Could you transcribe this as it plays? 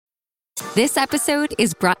This episode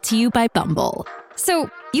is brought to you by Bumble. So,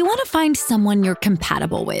 you want to find someone you're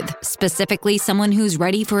compatible with, specifically someone who's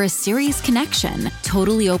ready for a serious connection,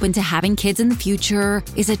 totally open to having kids in the future,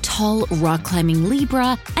 is a tall, rock-climbing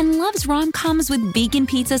Libra, and loves rom-coms with vegan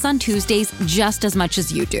pizzas on Tuesdays just as much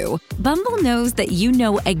as you do. Bumble knows that you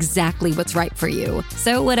know exactly what's right for you.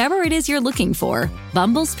 So whatever it is you're looking for,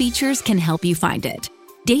 Bumble's features can help you find it.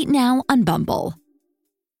 Date now on Bumble.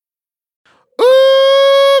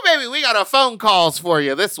 Ooh, baby, we got a phone calls for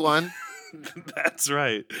you. This one. That's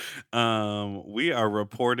right. We are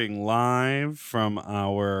reporting live from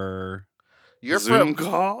our Zoom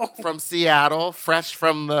call. From Seattle, fresh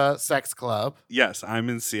from the sex club. Yes, I'm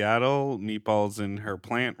in Seattle. Meatball's in her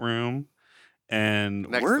plant room. And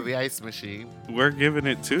Next to the ice machine. We're giving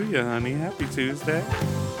it to you, honey. Happy Tuesday.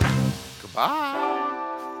 Goodbye.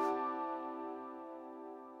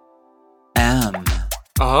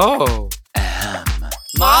 Oh.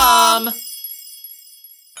 Mom!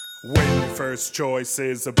 When your first choice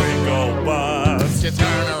is a big old bus, You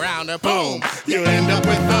turn around and boom, you end up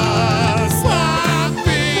with us.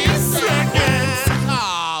 sloppy seconds.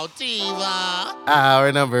 Oh, diva.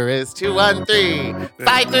 Our number is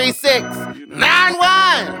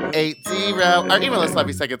 213-536-9180. Our email is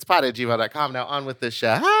sloppysecondspod@gmail.com. Now on with the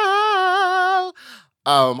show.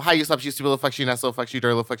 Hi, you sloppy, you stupid little fucks, you nasty little fucks, you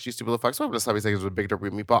dirty little fucks, you stupid little fucks. Welcome to Sloppy Seconds with Big Dipper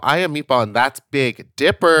Meatball. I am Meatball, and that's Big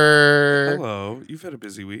Dipper. Hello. You've had a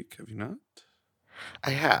busy week, have you not? I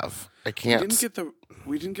have. I can't. We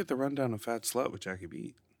didn't get the rundown of Fat Slut with Jackie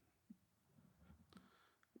B.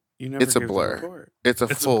 You never It's a gave the blur. report. It's a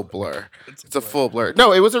full blur. It's a full blur.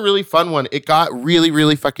 No, it was a really fun one. It got really,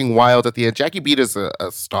 really fucking wild at the end. Jackie Beat is a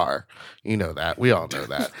star. You know that. We all know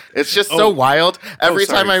that. It's just so wild. Every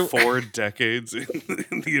time 4 decades in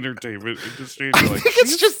the entertainment industry. I You're like, think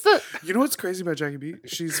it's just that. you know what's crazy about Jackie B?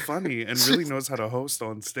 She's funny and really knows how to host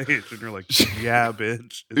on stage. And you're like, yeah,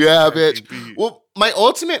 bitch. It's Yeah, Jackie bitch. B. Well, my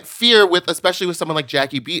ultimate fear especially with someone like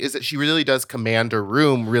Jackie B, is that she really does command her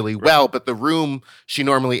room really well, but the room she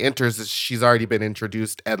normally enters is she's already been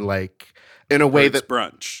introduced and like in a way it's that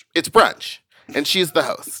brunch. it's brunch. And she's the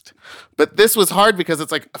host. But this was hard because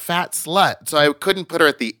it's like a fat slut. So I couldn't put her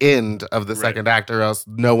at the end of the second act or else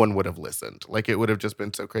no one would have listened. Like it would have just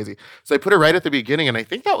been so crazy. So I put her right at the beginning and I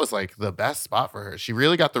think that was like the best spot for her. She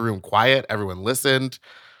really got the room quiet. Everyone listened.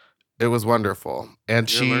 It was wonderful.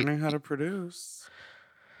 And You're learning how to produce.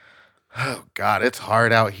 Oh God, it's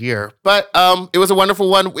hard out here. But it was a wonderful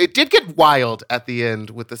one. It did get wild at the end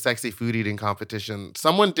with the sexy food eating competition.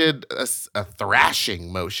 Someone did a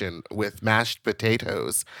thrashing motion with mashed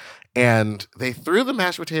potatoes, and they threw the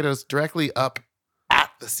mashed potatoes directly up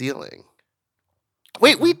at the ceiling.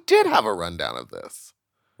 Wait, we did have a rundown of this.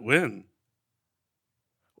 When?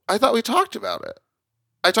 I thought we talked about it.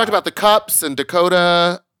 I talked about the cups and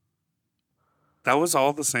Dakota. That was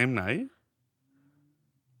all the same night?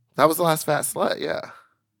 That was the last fat slut, yeah.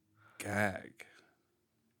 Gag.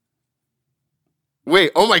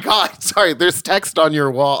 Wait, oh my God. Sorry, there's text on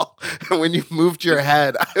your wall. And when you moved your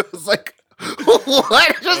head, I was like,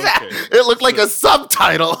 what just happened? It looked like a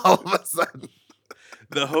subtitle all of a sudden.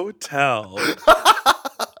 The hotel.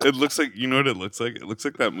 It looks like, you know what it looks like? It looks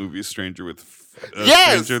like that movie Stranger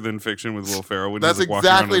Stranger Than Fiction with Will Ferrell. When That's he's, like, walking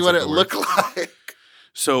around exactly what inside it the looked work. like.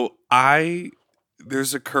 So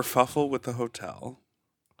there's a kerfuffle with the hotel.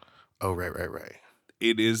 Oh, right.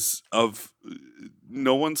 It is of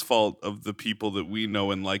no one's fault of the people that we know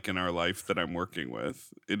and like in our life that I'm working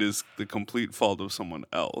with. It is the complete fault of someone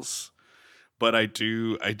else. But I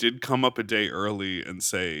did come up a day early and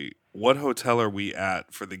say, what hotel are we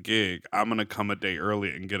at for the gig? I'm going to come a day early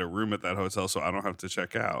and get a room at that hotel so I don't have to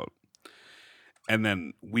check out. And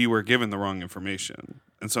then we were given the wrong information.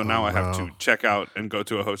 And so now I have to check out and go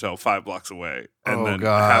to a hotel 5 blocks away. And then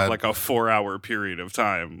have like a 4-hour period of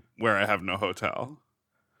time where I have no hotel.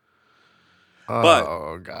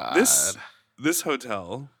 Oh, God. This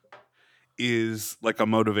hotel is like a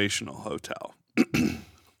motivational hotel.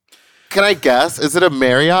 Can I guess? Is it a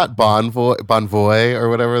Marriott Bonvoy or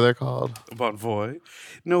whatever they're called? Bonvoy?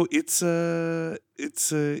 No, it's a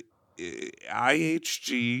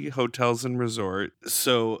IHG Hotels and Resort.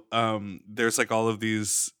 So there's like all of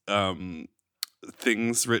these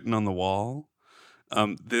things written on the wall.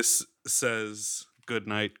 This says good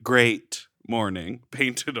night, great morning,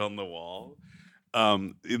 painted on the wall.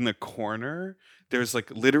 in the corner, there's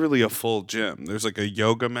like literally a full gym. There's like a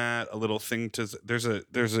yoga mat, a little thing there's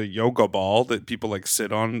a yoga ball that people like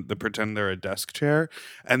sit on that pretend they're a desk chair.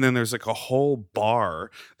 And then there's like a whole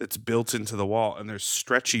bar that's built into the wall, and there's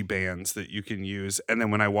stretchy bands that you can use. And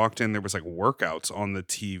then when I walked in, there was like workouts on the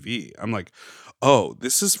TV. I'm like, oh,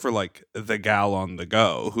 this is for like the gal on the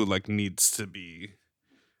go who like needs to be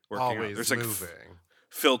working out. Always There's like moving.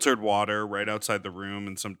 filtered water right outside the room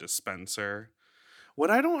and some dispenser. What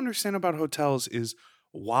I don't understand about hotels is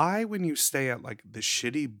why, when you stay at like the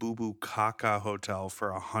shitty Boo Boo Caca hotel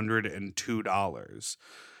for $102,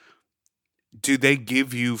 do they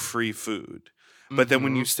give you free food? But then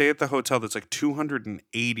when you stay at the hotel that's like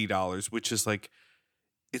 $280, which is like,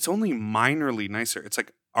 it's only minorly nicer. It's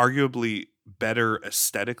like arguably better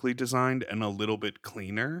aesthetically designed and a little bit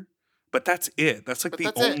cleaner. But that's it. That's like But the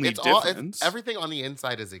that's only it. difference. Everything on the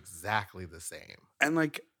inside is exactly the same. And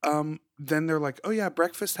like, then they're like, oh yeah,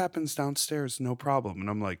 breakfast happens downstairs, no problem. And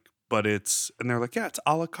I'm like, but it's, and they're like, yeah, it's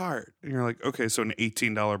a la carte. And you're like, okay, so an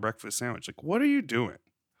 $18 breakfast sandwich. Like, what are you doing?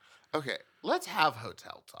 Okay, let's have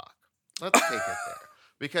hotel talk. Let's take it there.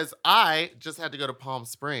 Because I just had to go to Palm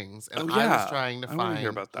Springs, and Oh, I yeah. was trying to I wanna hear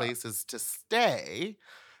find about that. places to stay.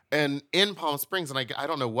 And in Palm Springs, and I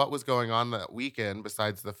don't know what was going on that weekend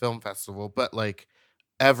besides the film festival, but like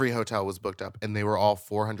every hotel was booked up, and they were all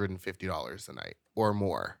 $450 a night or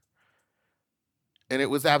more. And it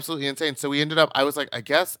was absolutely insane. So we ended up, I was like, I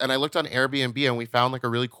guess, and I looked on Airbnb, and we found like a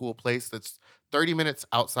really cool place that's 30 minutes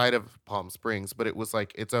outside of Palm Springs, but it was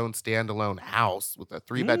like its own standalone house with a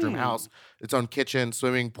 3-bedroom house, its own kitchen,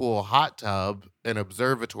 swimming pool, hot tub, an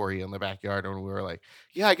observatory in the backyard. And we were like,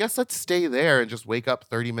 yeah, I guess let's stay there and just wake up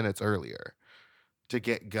 30 minutes earlier to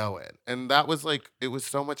get going. And that was like, it was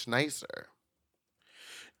so much nicer.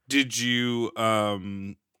 Did you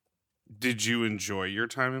enjoy your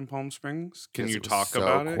time in Palm Springs? Can Yes, you it was talk so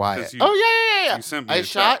about it? 'Cause quiet. You, Oh, yeah. you sent me I a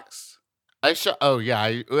shot- text. I shot. Oh yeah,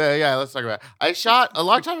 yeah. Let's talk about it. I shot a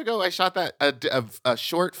long time ago. I shot that a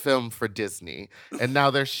short film for Disney, and now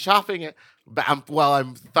they're shopping it.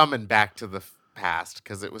 I'm thumbing back to the past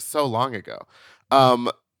because it was so long ago,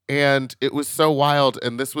 and it was so wild.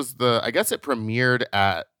 And this was I guess it premiered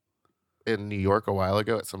in New York a while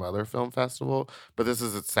ago at some other film festival, but this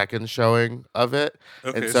is its second showing of it.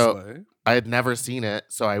 Okay, so- slay. I had never seen it,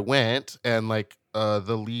 so I went, and like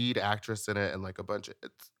the lead actress in it and like a bunch of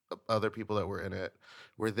other people that were in it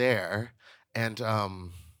were there, and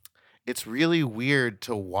it's really weird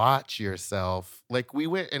to watch yourself. Like we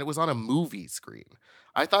went, and it was on a movie screen.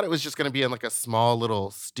 I thought it was just going to be in like a small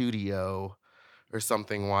little studio or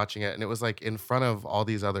something watching it, and it was like in front of all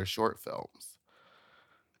these other short films,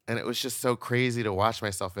 and it was just so crazy to watch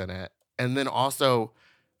myself in it. And then also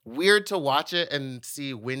weird to watch it and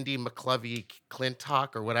see Wendy McClovey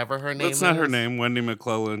Clintock or whatever her name is. That's not her name. Wendy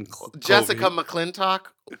McClellan. Jessica Covey. McClintock,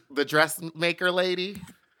 the dressmaker lady.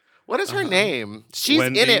 What is her Uh-huh. name? She's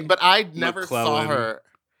Wendy in it, but I never saw McClellan her.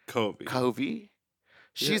 Covey. Covey?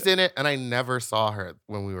 She's in it, and I never saw her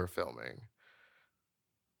when we were filming.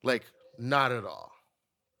 Like, not at all.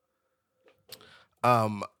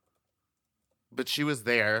 But she was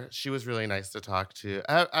there. She was really nice to talk to.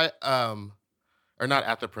 Or not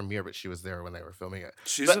at the premiere, but she was there when they were filming it.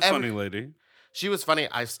 She's But a funny lady. She was funny.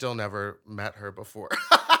 I've still never met her before.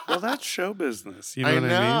 Well, that's show business. You know I what I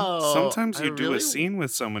know. mean? Sometimes I you do really- a scene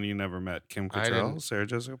with someone you never met. Kim I Cattrall, didn't. Sarah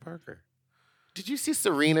Jessica Parker. Did you see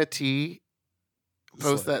Serena T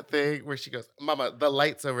post Slay. that thing where she goes, Mama, the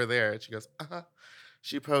light's over there? And she goes, uh-huh.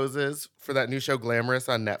 She poses for that new show Glamorous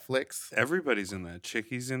on Netflix. Everybody's in that.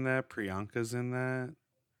 Chickie's in that. Priyanka's in that.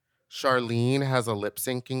 Charlene has a lip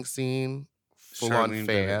syncing scene full on Charlene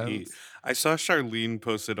better eat. fans. I saw Charlene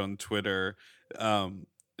posted on Twitter. I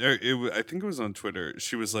think it was on Twitter.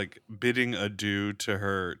 She was like bidding adieu to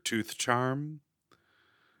her tooth charm.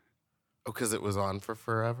 Oh, because it was on for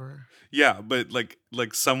forever? Yeah, but like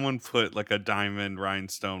someone put like a diamond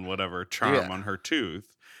rhinestone whatever charm Yeah. on her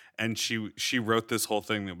tooth, and she wrote this whole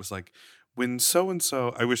thing that was like, when so and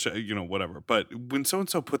so, I wish whatever, but when so and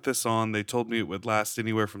so put this on, they told me it would last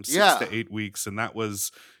anywhere from 6 Yeah. to 8 weeks, and that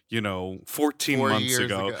was 14 4 months years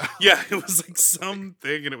ago. ago. Yeah, it was like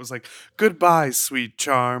something, and it was like, goodbye, sweet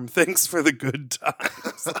charm. Thanks for the good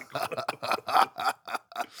times.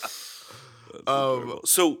 That's adorable.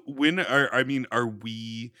 So when are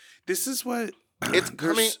we? This is what It's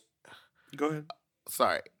coming. there's- Go ahead.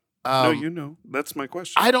 Sorry. No, that's my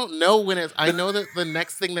question. I don't know when it's. I know that the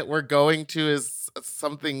next thing that we're going to is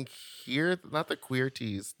something here. Not the Queer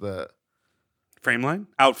Teas. The Frameline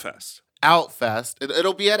Outfest. Outfest.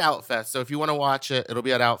 It'll be at Outfest. So if you want to watch it, it'll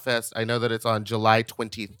be at Outfest. I know that it's on July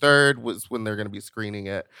 23rd was when they're going to be screening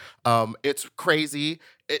it. It's crazy.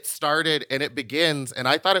 It started and it begins, and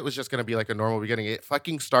I thought it was just going to be like a normal beginning. It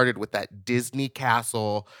fucking started with that Disney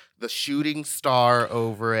castle, the shooting star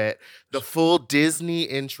over it, the full Disney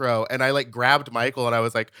intro, and I like grabbed Michael and I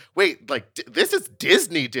was like, wait, like this is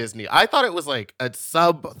Disney. I thought it was like a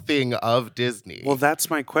sub thing of Disney. Well, that's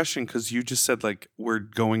my question, because you just said like we're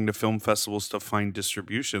going to film festivals to find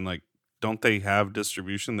distribution. Like, don't they have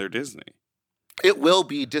distribution? They're Disney. It will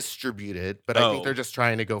be distributed, but I think Oh. they're just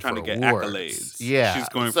trying to Trying to for get awards. accolades. Yeah, She's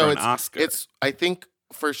going so for an it's, Oscar. It's I think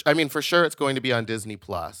for sure it's going to be on Disney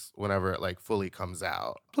Plus whenever it like fully comes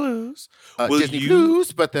out. Plus. Will Disney you-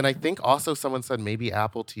 Plus, but then I think also someone said maybe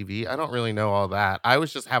Apple TV. I don't really know all that. I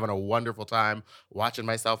was just having a wonderful time watching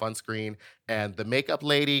myself on screen, and the makeup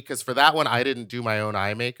lady, because for that one I didn't do my own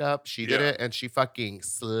eye makeup. She did Yeah. it, and she fucking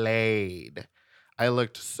slayed. I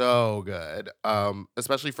looked so good,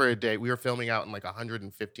 especially for a day. We were filming out in like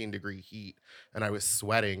 115-degree heat, and I was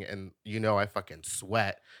sweating, and I fucking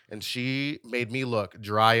sweat. And she made me look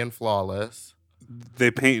dry and flawless.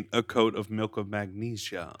 They paint a coat of milk of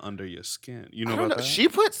magnesia under your skin. You know I don't about know. that? She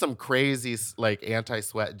put some crazy like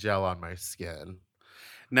anti-sweat gel on my skin,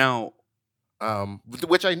 Now,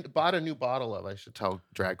 which I bought a new bottle of. I should tell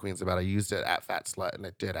drag queens about. I used it at Fat Slut, and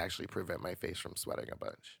it did actually prevent my face from sweating a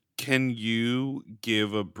bunch. can you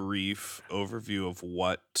give a brief overview of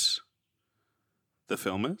what the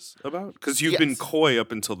film is about? Because you've been Yes. coy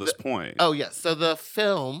up until this point. Oh yes. So the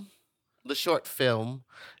short film,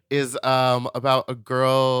 is about a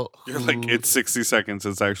girl. You're like, it's 60 seconds.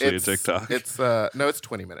 It's actually a TikTok. It's no, it's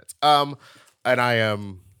 20 minutes. And I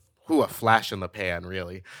am a flash in the pan,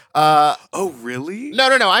 really. Oh, really? No.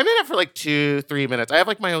 I'm in it for like 2-3 minutes. I have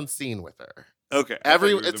like my own scene with her. Okay. I thought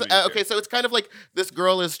you were the main Okay, character. so it's kind of like this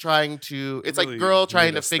girl is trying to. It's Really like girl trying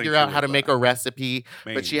made to us figure think out you how to were make the a recipe,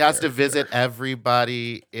 main but she has to character. visit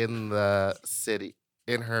everybody in the city,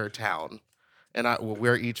 in her town, and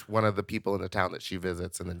we're each one of the people in the town that she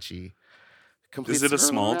visits, and then she completes. Is it a her own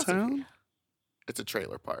small recipe. town? It's a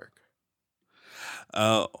trailer park.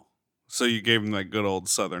 Oh. So you gave him that good old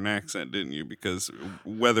Southern accent, didn't you? Because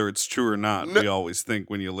whether it's true or not, No. we always think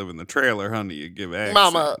when you live in the trailer, honey, you give accent.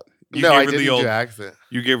 Mama. You No, gave I her didn't the old, do accent.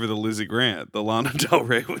 You gave her the Lizzie Grant, the Lana Del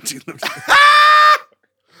Rey when she lived.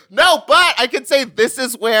 No, but I could say this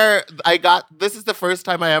is where this is the first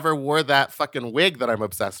time I ever wore that fucking wig that I'm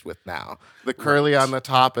obsessed with now. The curly on the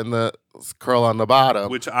top and the curl on the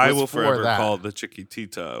bottom. Which I was will for forever that. call the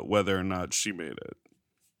Chiquitita, whether or not she made it.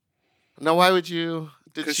 No, why would you?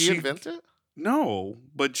 Did 'Cause she she- invent it? No,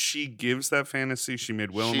 but she gives that fantasy. She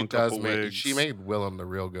made Willem She a couple does wigs. She made Willem the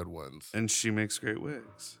real good ones. and she makes great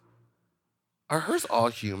wigs. Are hers all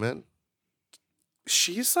human?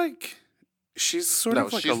 She's sort No,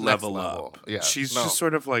 of like she's a next level level. up. Yeah, she's no. just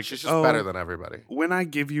sort of like, She's just oh, better than everybody. when I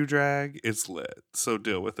give you drag, it's lit. So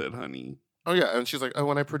deal with it, honey. Oh yeah, and she's like, oh,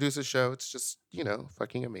 when I produce a show, it's just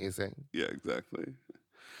fucking amazing. Yeah, exactly.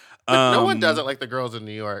 But no one does it like the girls in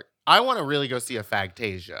New York. I want to really go see a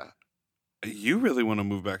Fagtasia. You really want to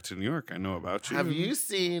move back to New York? I know about you. Have you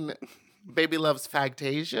seen Baby Love's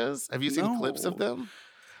Fagtasias? Have you seen clips of No. them?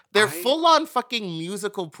 They're I- full-on fucking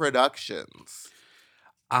musical productions.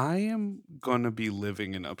 I am gonna be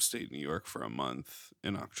living in upstate New York for a month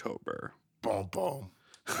in October. Boom, boom.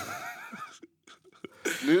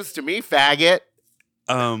 News to me, faggot.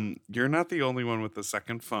 You're not the only one with a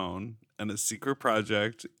second phone and a secret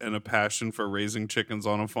project and a passion for raising chickens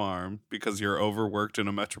on a farm because you're overworked in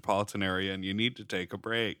a metropolitan area and you need to take a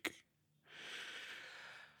break.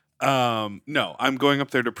 No, I'm going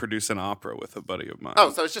up there to produce an opera with a buddy of mine.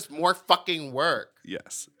 Oh, so it's just more fucking work.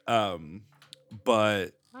 Yes.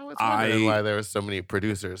 But I was wondering I- why there were so many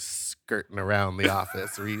producers skirting around the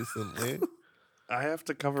office recently. I have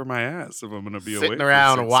to cover my ass if I'm going to be away Sitting for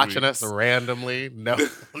around 6 watching weeks. us randomly.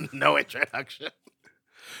 No introduction.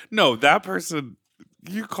 No, that person,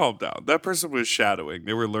 you calm down. That person was shadowing.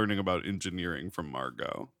 They were learning about engineering from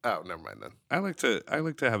Margot. Oh, never mind then. I like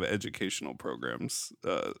to have educational programs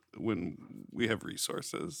when we have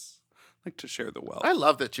resources. I like to share the wealth. I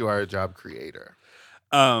love that you are a job creator.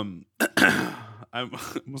 I'm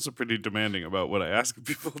also pretty demanding about what I ask of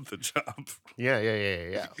people at the job.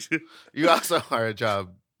 Yeah. You also are a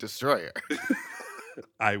job destroyer.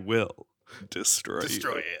 I will destroy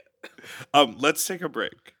you. it. Let's take a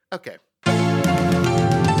break. Okay.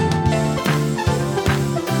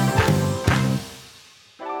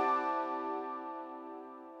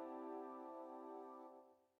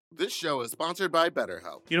 This show is sponsored by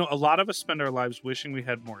BetterHelp. You know, a lot of us spend our lives wishing we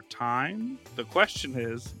had more time. The question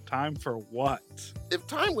is, time for what? If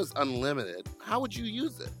time was unlimited, how would you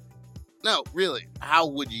use it? No, really, how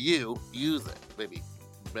would you use it? Maybe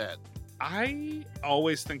bet. I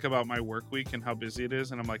always think about my work week and how busy it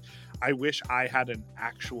is, and I'm like, I wish I had an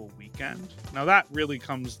actual weekend. Now, that really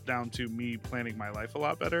comes down to me planning my life a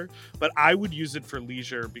lot better, but I would use it for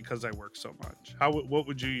leisure because I work so much. What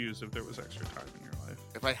would you use if there was extra time in your life?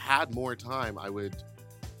 If I had more time, I would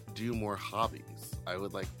do more hobbies. I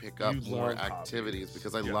would pick up more activities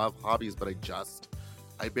because I love hobbies, but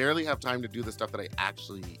I barely have time to do the stuff that I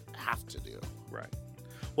actually have to do. Right.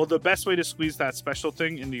 Well, the best way to squeeze that special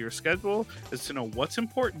thing into your schedule is to know what's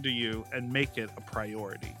important to you and make it a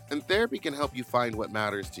priority. And therapy can help you find what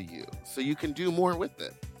matters to you so you can do more with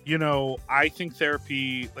it. You know, I think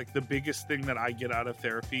therapy, the biggest thing that I get out of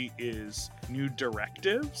therapy is new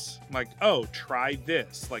directives. Oh, try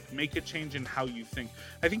this. Make a change in how you think.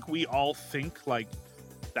 I think we all think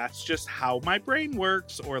that's just how my brain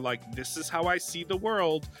works, or this is how I see the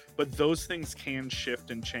world. But those things can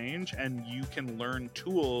shift and change, and you can learn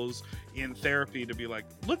tools in therapy to be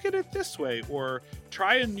look at it this way, or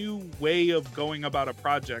try a new way of going about a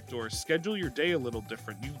project, or schedule your day a little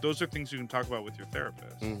different. Those are things you can talk about with your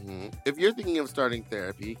therapist. Mm-hmm. If you're thinking of starting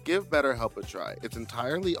therapy, give BetterHelp a try. It's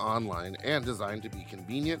entirely online and designed to be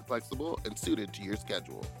convenient, flexible, and suited to your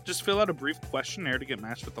schedule. Just fill out a brief questionnaire to get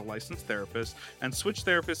matched with a licensed therapist, and switch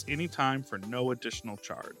therapists anytime for no additional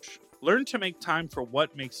charge. Learn to make time for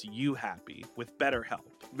what makes you happy with BetterHelp.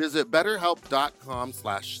 Visit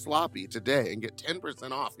BetterHelp.com/sloppy today and get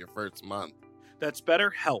 10% off your first month. That's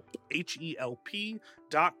BetterHelp,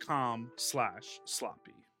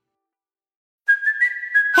 HELP.com/sloppy.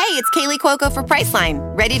 Hey, it's Kaylee Cuoco for Priceline.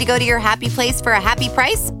 Ready to go to your happy place for a happy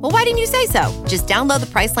price? Well, why didn't you say so? Just download the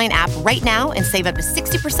Priceline app right now and save up to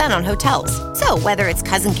 60% on hotels. So whether it's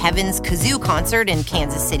Cousin Kevin's Kazoo Concert in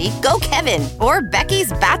Kansas City, go Kevin, or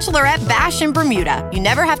Becky's Bachelorette Bash in Bermuda, you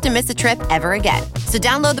never have to miss a trip ever again. So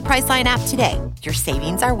download the Priceline app today. Your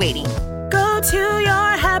savings are waiting. Go to your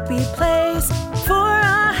happy place for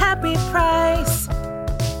a happy price.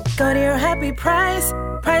 Go to your happy price,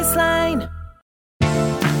 Priceline.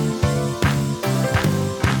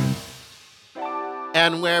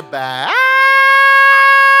 And we're back.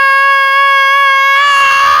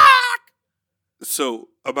 So,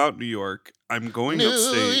 about New York, I'm going New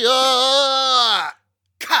upstate. York.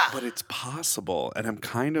 But it's possible, and I'm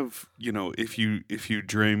kind of, if you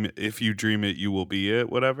dream it, you will be it,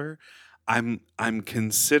 whatever. I'm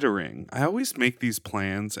considering. I always make these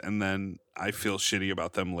plans and then I feel shitty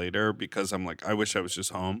about them later because I'm I wish I was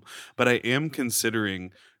just home. But I am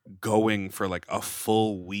considering going for a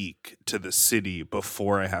full week to the city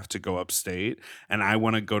before I have to go upstate, and I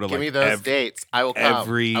want to go to Give me those dates. I will come.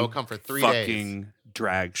 every I will come for 3 fucking days.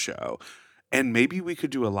 drag show. And maybe we could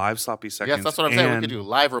do a live Sloppy Seconds. Yes, that's what I'm saying. We could do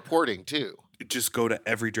live reporting too. Just go to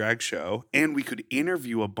every drag show, and we could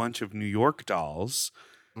interview a bunch of New York dolls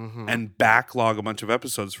and backlog a bunch of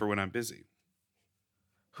episodes for when I'm busy.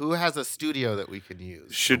 Who has a studio that we can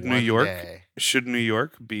use? Should New York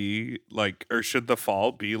be or should the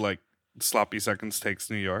fall be Sloppy Seconds Takes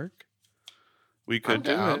New York? We could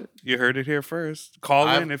do it. You heard it here first. Call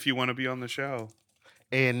in if you want to be on the show.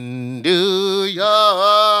 In New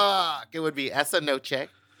York, it would be Essa Noche.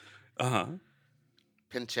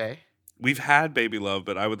 Pinche. We've had Baby Love,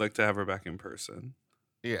 but I would like to have her back in person.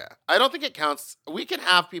 Yeah. I don't think it counts. We can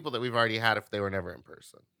have people that we've already had if they were never in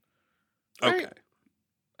person. Right? Okay.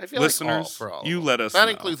 I feel Listeners, for all you of let them. us That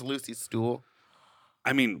know. includes Lucy Stool.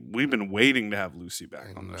 I mean, we've been waiting to have Lucy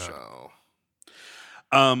back on the show.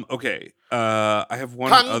 No. Okay. I have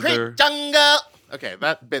one Concrete other. jungle. Okay,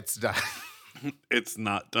 that bit's done. It's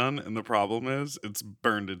not done, and the problem is it's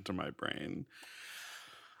burned into my brain.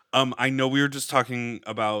 I know we were just talking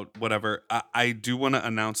about whatever. I do want to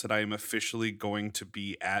announce that I am officially going to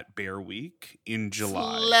be at Bear Week in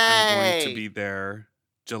July. I'm going to be there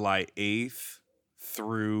July 8th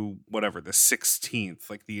through whatever, the 16th,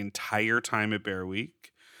 the entire time at Bear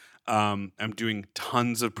Week. I'm doing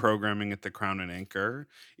tons of programming at the Crown and Anchor.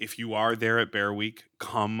 If you are there at Bear Week,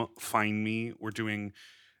 come find me. We're doing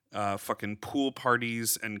fucking pool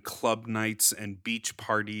parties and club nights and beach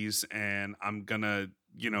parties, and I'm gonna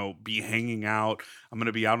be hanging out. I'm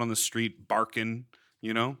gonna be out on the street barking,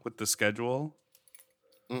 with the schedule.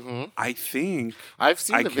 I think I've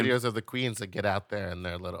seen the videos of the queens that get out there in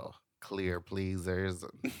their little clear pleasers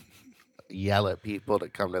and yell at people to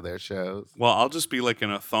come to their shows. Well, I'll just be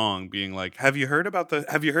in a thong being have you heard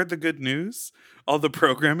the good news? All the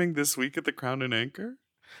programming this week at the Crown and Anchor?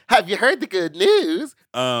 Have you heard the good news?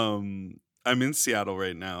 I'm in Seattle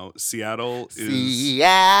right now. Seattle is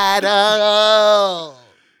Seattle.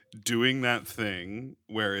 doing that thing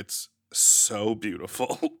where it's so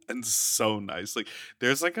beautiful and so nice. Like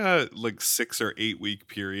there's like a 6 or 8 week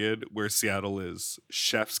period where Seattle is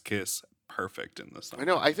chef's kiss perfect in the summer. I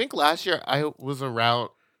know. I think last year I was around.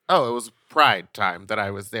 Oh, it was Pride time that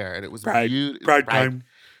I was there, and it was Pride time.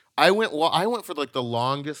 I went. Well, I went for like the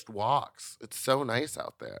longest walks. It's so nice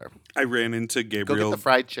out there. I ran into Go Gabriel. get the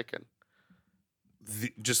fried chicken.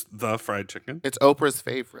 Just the fried chicken. It's Oprah's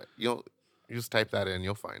favorite. You just type that in,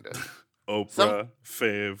 you'll find it. Oprah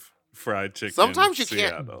fave fried chicken. Sometimes you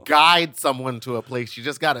Seattle. can't guide someone to a place. You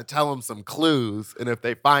just got to tell them some clues, and if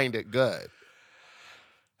they find it good.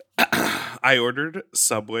 I ordered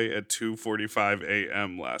Subway at 2:45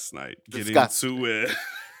 a.m. last night. Disgusting. Get into it.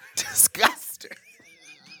 Disgusting.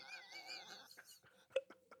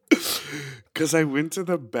 Because I went to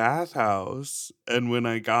the bathhouse, and when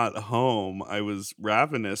I got home, I was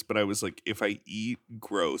ravenous, but I was like, if I eat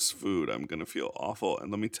gross food, I'm going to feel awful.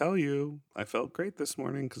 And let me tell you, I felt great this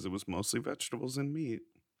morning because it was mostly vegetables and meat.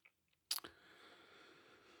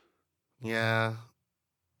 Yeah.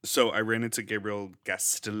 So I ran into Gabriel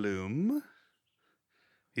Gastelum.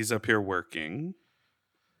 He's up here working.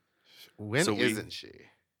 When So isn't she?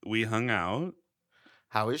 We hung out.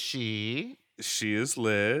 How is she? She is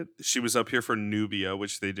lit. She was up here for Nubia,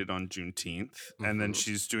 which they did on Juneteenth. And then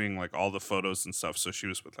she's doing like all the photos and stuff. So she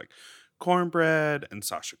was with like Cornbread and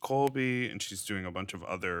Sasha Colby. And she's doing a bunch of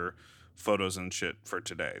other photos and shit for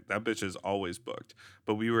today. That bitch is always booked.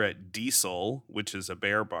 But we were at Diesel, which is a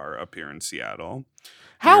bear bar up here in Seattle.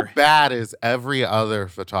 How bad is every other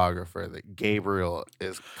photographer that Gabriel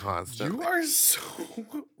is constantly? You are so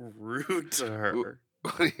rude to her.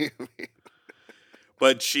 What do you mean?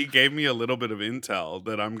 But she gave me a little bit of intel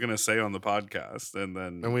that I'm going to say on the podcast. And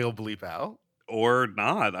we'll bleep out? Or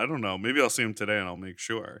not. I don't know. Maybe I'll see him today and I'll make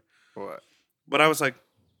sure. What? But I was like,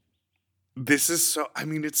 this is so,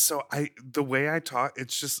 the way I talk,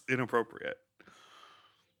 it's just inappropriate.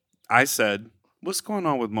 I said, what's going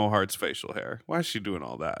on with Mo Hart's facial hair? Why is she doing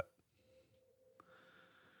all that?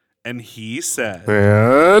 And he said,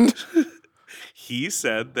 he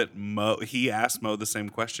said that he asked Mo the same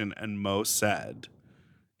question, and Mo said,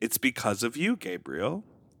 it's because of you, Gabriel.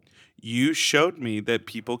 You showed me that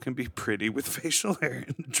people can be pretty with facial hair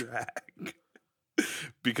in drag.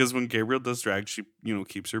 Because when Gabriel does drag, she,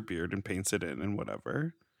 keeps her beard and paints it in and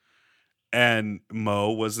whatever. And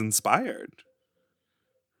Mo was inspired.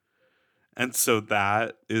 And so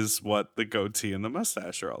that is what the goatee and the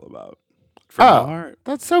mustache are all about. For Mo Hart.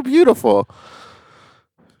 That's so beautiful.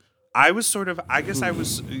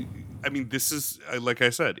 This is, like I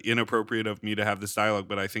said, inappropriate of me to have this dialogue,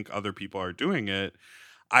 but I think other people are doing it.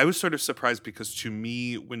 I was sort of surprised because to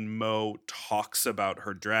me, when Mo talks about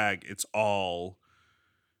her drag, it's all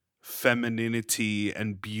femininity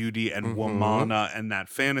and beauty and womana and that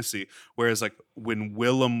fantasy. Whereas like when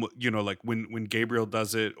Willem, when Gabriel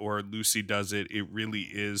does it or Lucy does it, it really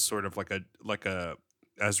is sort of like a,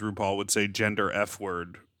 as RuPaul would say, gender F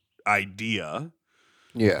word idea.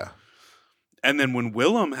 Yeah. And then when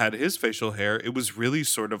Willem had his facial hair, it was really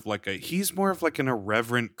sort of like he's more of like an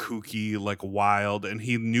irreverent, kooky, like wild, and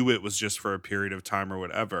he knew it was just for a period of time or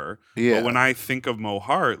whatever. Yeah. But when I think of Mo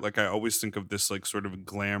Hart, like I always think of this like sort of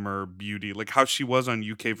glamour beauty, like how she was on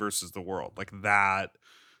UK versus the World, like that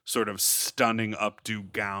sort of stunning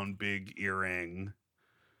updo gown, big earring.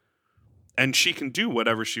 And she can do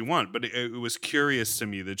whatever she wants, but it was curious to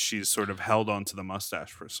me that she's sort of held on to the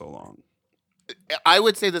mustache for so long. I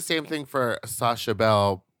would say the same thing for Sasha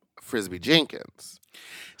Belle Frisbee Jenkins.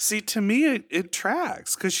 See, to me, it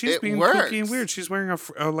tracks because she's being kooky and weird. She's wearing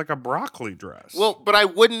a broccoli dress. Well, but I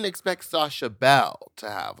wouldn't expect Sasha Belle to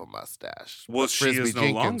have a mustache. Well, she Frisbee is no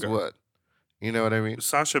Jenkins longer. would. You know what I mean?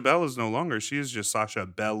 Sasha Belle is no longer. She is just Sasha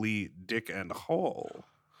Belly, Dick, and Hole.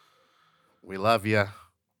 We love you.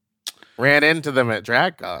 Ran into them at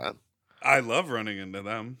DragCon. I love running into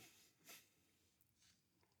them.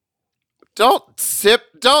 Don't sip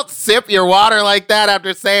your water like that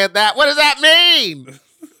after saying that. What does that mean?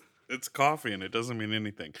 It's coffee and it doesn't mean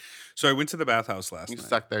anything. So I went to the bathhouse last night. You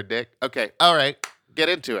suck their dick. Okay, all right. Get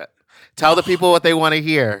into it. Tell the people what they want to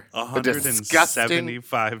hear.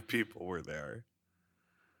 175 people were there.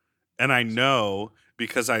 And I know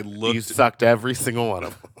because I looked. You sucked every single one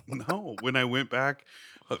of them. No, when I went back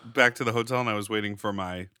to the hotel and I was waiting for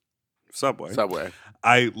my Subway.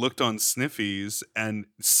 I looked on Sniffies and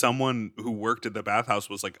someone who worked at the bathhouse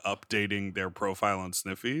was like updating their profile on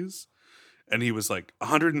Sniffies. And he was like,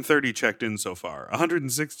 130 checked in so far,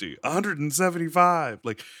 160, 175.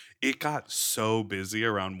 Like it got so busy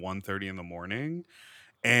around 1:30 in the morning.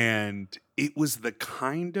 And it was the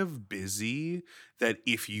kind of busy that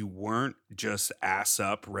if you weren't just ass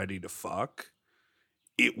up ready to fuck,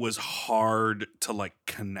 it was hard to like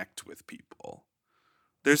connect with people.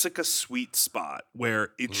 There's like a sweet spot where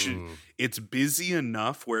it's busy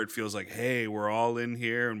enough where it feels like, hey, we're all in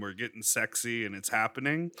here and we're getting sexy and it's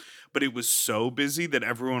happening. But it was so busy that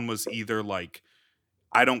everyone was either like,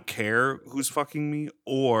 I don't care who's fucking me,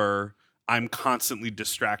 or I'm constantly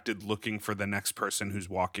distracted looking for the next person who's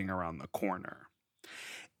walking around the corner.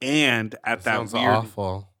 And at that weird,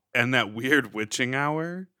 awful. And that weird witching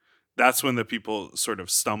hour, that's when the people sort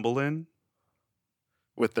of stumble in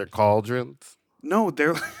With their cauldrons. No,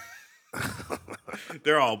 they're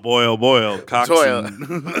all boil, cocks.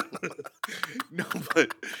 No,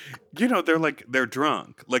 but they're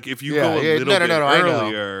drunk. Like if you go a little bit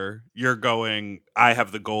earlier, you're going, I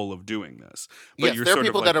have the goal of doing this. But yes, you're there are sort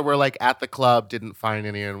people of like, that were like at the club, didn't find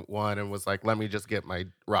anyone, and was like, let me just get my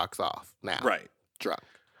rocks off now. right. Drunk.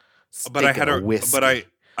 But I had whiskey.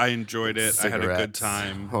 I enjoyed it. Cigarettes. I had a good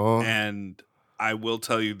time. Huh? And I will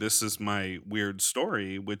tell you, this is my weird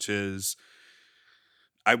story, which is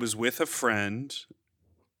I was with a friend.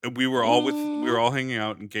 We were all hanging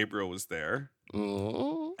out, and Gabriel was there.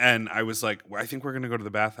 And I was like, well, I think we're gonna go to the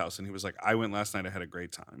bathhouse. And he was like, I went last night. I had a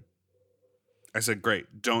great time. I said,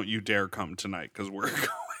 great. Don't you dare come tonight because we're going.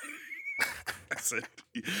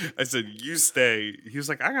 I said, you stay. He was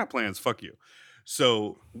like, I got plans. Fuck you.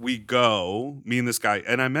 So we go, me and this guy,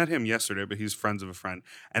 and I met him yesterday, but he's friends of a friend.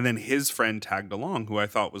 And then his friend tagged along, who I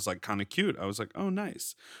thought was like kind of cute. I was like, oh,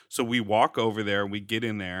 nice. So we walk over there, we get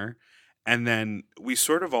in there, and then we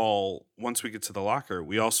sort of all, once we get to the locker,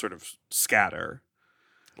 we all sort of scatter.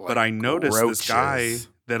 Like but I noticed roaches. this guy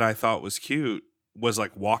that I thought was cute was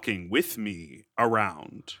like walking with me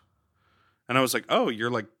around. And I was like, oh, you're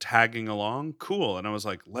like tagging along? Cool. And I was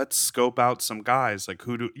like, let's scope out some guys. Like,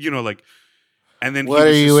 who do, like, and then what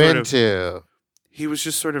are you into? He was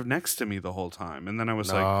just sort of next to me the whole time. And then I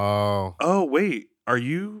was like, oh, wait, are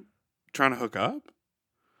you trying to hook up?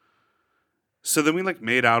 So then we like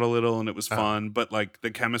made out a little and it was fun, but like the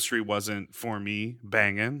chemistry wasn't for me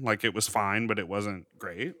banging. Like it was fine, but it wasn't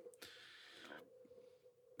great.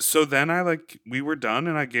 So then we were done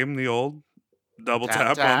and I gave him the old double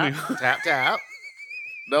tap on the tap.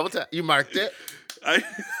 Double tap. You marked it.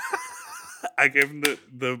 I gave him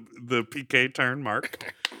the PK turn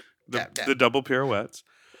mark, the double pirouettes.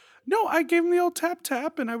 No, I gave him the old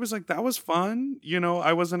tap, and I was like, that was fun.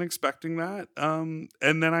 I wasn't expecting that. And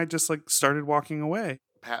then I just like started walking away.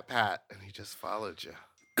 Pat, and he just followed you.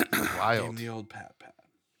 Gave Wild. him the old pat.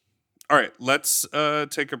 All right, let's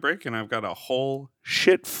take a break, and I've got a whole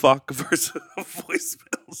shit fuck versus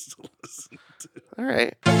voicemails to listen to. All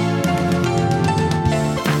right.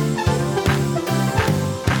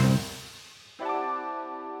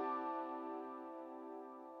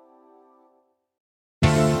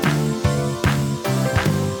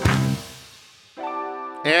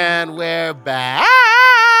 And we're back.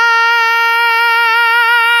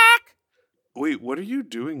 Wait, what are you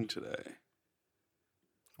doing today?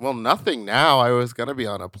 Well, nothing now. I was going to be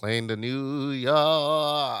on a plane to New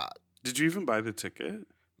York. Did you even buy the ticket?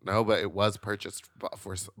 No, but it was purchased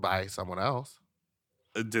by someone else.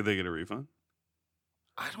 Did they get a refund?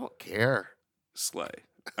 I don't care. Slay.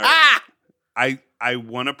 Right. I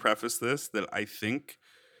want to preface this that I think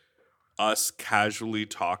us casually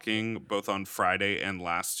talking both on Friday and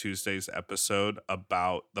last Tuesday's episode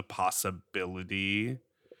about the possibility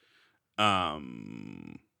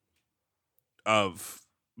of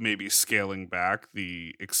maybe scaling back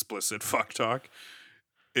the explicit fuck talk.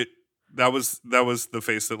 That was the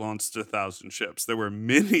face that launched 1,000 ships. There were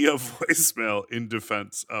many a voicemail in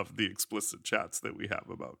defense of the explicit chats that we have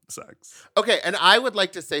about sex. Okay, and I would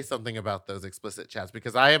like to say something about those explicit chats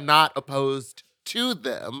because I am not opposed to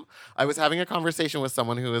them. I was having a conversation with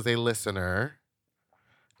someone who is a listener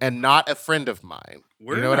and not a friend of mine.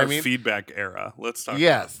 We're you know in what our I mean? feedback era. Let's talk.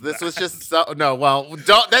 Yes, about this that. was just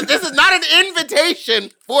this is not an invitation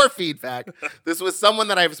for feedback. This was someone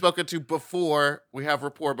that I've spoken to before. We have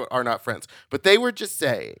rapport, but are not friends. But they were just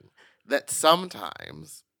saying that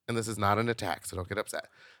sometimes, and this is not an attack, so don't get upset.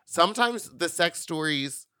 Sometimes the sex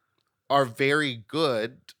stories are very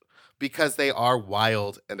good because they are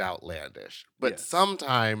wild and outlandish. But Yes.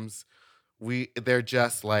 sometimes they're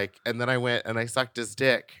just like, and then I went and I sucked his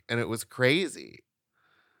dick and it was crazy.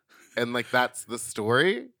 And like, that's the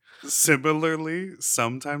story. Similarly,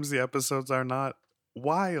 sometimes the episodes are not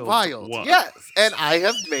wild. ones. Yes. And I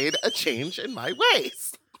have made a change in my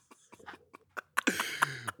ways.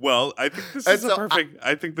 Well, I think this And is so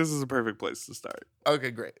I think this is a perfect place to start. Okay,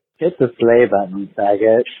 great. Hit the play button,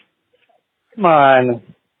 faggot. Come on.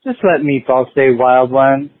 Just let Meatball say wild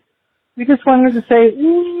one. We just wanted to say,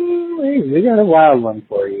 ooh, hey, we got a wild one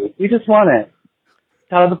for you. We just want it.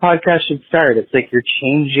 That's how the podcast should start. It's like you're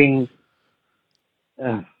changing.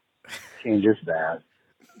 Change is bad.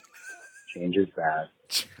 Change is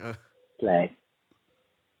bad. Play.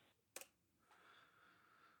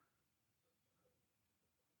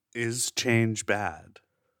 Is change bad?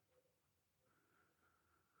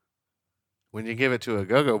 When you give it to a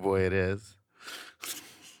go-go boy, it is.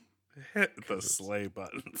 Hit the sleigh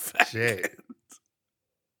button. Shit.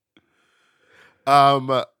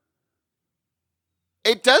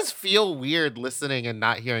 It does feel weird listening and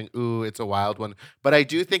not hearing, ooh, it's a wild one. But I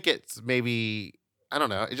do think it's maybe, I don't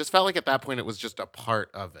know. It just felt like at that point it was just a part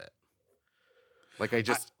of it. Like I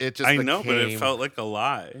know, but it felt like a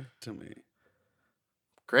lie to me.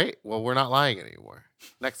 Great. Well, we're not lying anymore.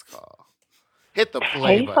 Next call. Hit the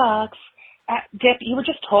play Hey, button. Fox. Dip, you were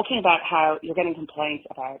just talking about how you're getting complaints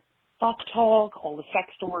about fuck talk, all the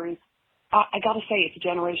sex stories. I gotta say, it's a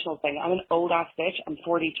generational thing. I'm an old-ass bitch. I'm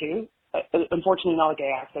 42. Unfortunately, not a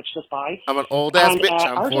gay-ass bitch, just bi. I'm an old-ass bitch.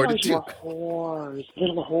 I'm our 42. generation are whores,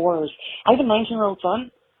 little whores. I have a 19-year-old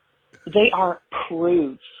son. They are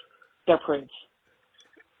prudes. They're prudes.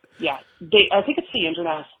 Yeah. I think it's the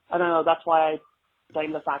internet. I don't know. That's why I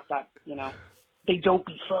blame the fact that, they don't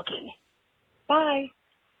be fucking. Bye.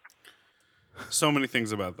 So many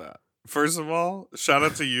things about that. First of all, shout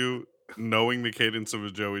out to you knowing the cadence of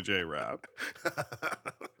a Joey J rap.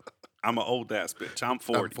 I'm an old ass bitch. I'm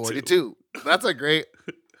 42. I'm 42. That's a great.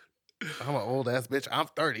 I'm an old ass bitch. I'm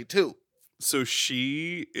 32. So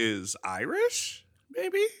she is Irish,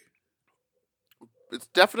 maybe? It's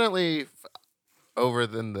definitely over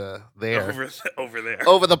than the there. Over there.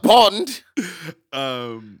 Over the pond.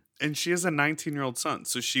 And she has a 19-year-old son.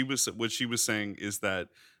 So what she was saying is that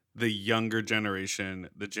the younger generation,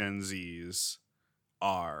 the Gen Zs,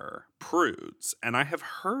 are prudes. And I have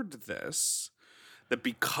heard this, that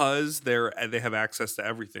because they have access to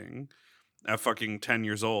everything, at fucking 10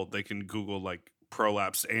 years old, they can Google like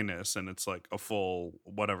prolapsed anus and it's like a full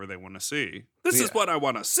whatever they want to see. This is what I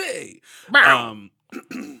want to see.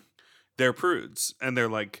 They're prudes. And they're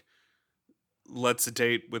like, let's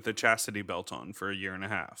date with a chastity belt on for a year and a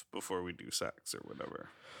half before we do sex or whatever.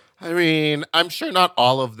 I mean, I'm sure not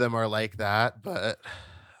all of them are like that, but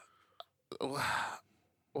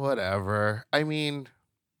whatever. I mean,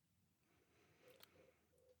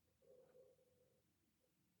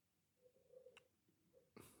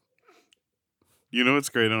 you know what's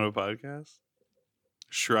great on a podcast?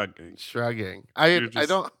 Shrugging.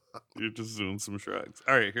 You're just doing some shrugs.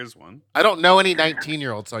 All right, here's one. I don't know any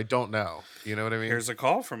 19-year-olds, so I don't know. You know what I mean? Here's a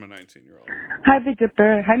call from a 19-year-old. Hi, Big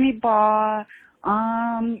Dipper. Hi, Meatball.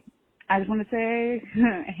 I just want to say,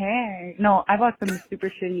 hey. No, I bought some super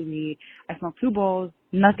shitty weed. I smoked 2 bowls.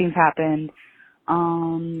 Nothing's happened.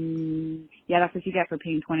 Yeah, that's what you get for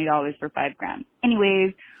paying $20 for 5 grams.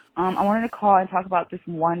 Anyways, I wanted to call and talk about this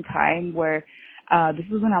one time where this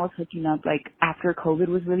was when I was hooking up, like, after COVID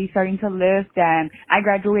was really starting to lift, and I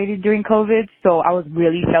graduated during COVID, so I was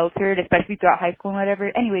really sheltered, especially throughout high school and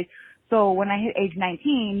whatever. Anyways, so when I hit age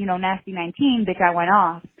 19, nasty 19, bitch, I went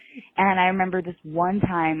off. And I remember this one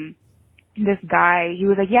time, this guy, he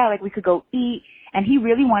was like, yeah, like, we could go eat, and he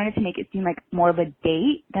really wanted to make it seem like more of a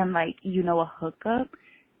date than, like, a hookup.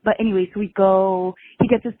 But anyway, so we go, he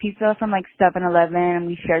gets his pizza from, like, 7-Eleven, and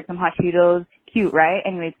we shared some hot Cheetos. Cute, right?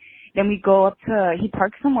 Anyways, then we go up to, he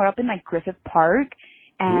parks somewhere up in, like, Griffith Park,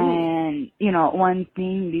 and, one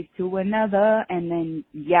thing leads to another, and then,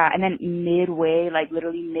 and then midway, like,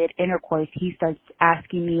 literally mid-intercourse, he starts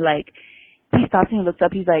asking me, like, he stops and he looks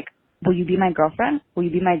up, he's like, will you be my girlfriend? Will you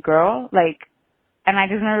be my girl? Like, and I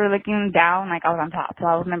just remember looking down, like, I was on top, so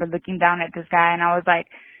I remember looking down at this guy, and I was like,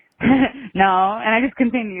 no, and I just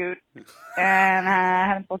continued, and I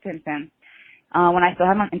haven't spoken to him since. When I still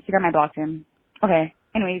have him on Instagram, I blocked him. Okay.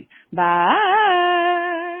 Anyways,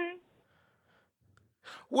 bye.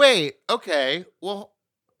 Wait, okay. Well,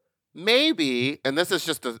 maybe, and this is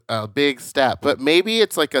just a big step, but maybe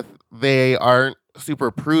it's like they aren't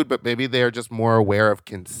super prude, but maybe they're just more aware of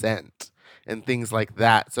consent and things like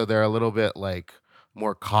that. So they're a little bit like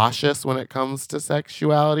more cautious when it comes to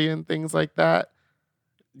sexuality and things like that.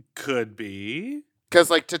 Could be. Because,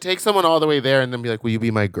 like, to take someone all the way there and then be like, will you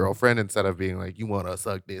be my girlfriend? Instead of being like, you want to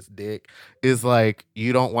suck this dick, is like,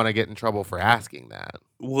 you don't want to get in trouble for asking that.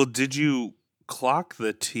 Well, did you clock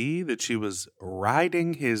the tea that she was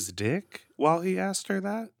riding his dick while he asked her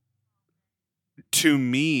that? To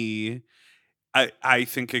me, I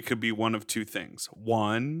think it could be one of two things.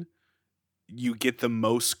 One, you get the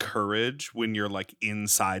most courage when you're like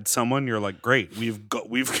inside someone. You're like, great, we've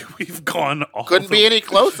gone all Couldn't be any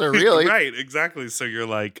closer, really. Right, exactly. So you're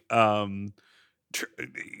like,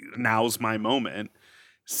 now's my moment.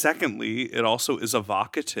 Secondly, it also is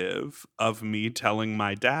evocative of me telling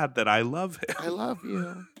my dad that I love him. I love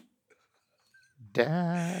you,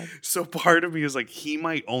 Dad. So part of me is like, he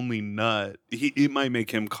might only nut. It might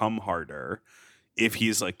make him come harder if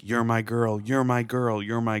he's like, you're my girl, you're my girl,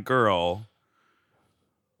 you're my girl.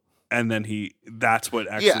 And then that's what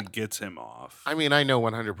actually gets him off. I mean, I know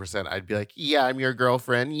 100%. I'd be like, yeah, I'm your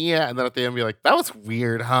girlfriend. Yeah. And then at the end, be like, that was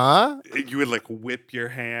weird, huh? You would like whip your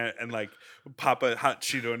hand and like pop a hot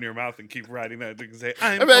Cheeto in your mouth and keep riding that and say,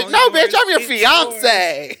 I'd be like, no, bitch, I'm your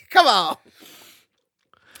fiance. Yours. Come on.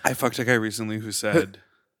 I fucked a guy recently who said,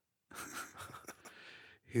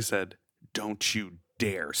 he said, don't you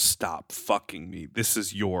dare stop fucking me. This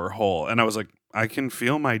is your hole. And I was like, I can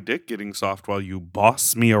feel my dick getting soft while you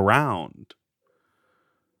boss me around.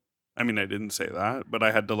 I mean, I didn't say that, but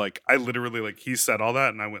I had to like, I literally like, he said all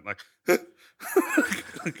that and I went like,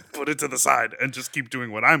 put it to the side and just keep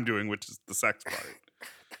doing what I'm doing, which is the sex part.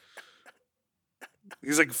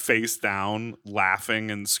 He's like face down, laughing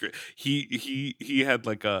and he had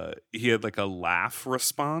like a laugh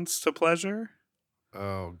response to pleasure.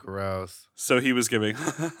 Oh, gross. So he was giving,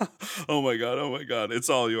 oh my God, it's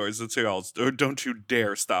all yours. It's yours. Don't you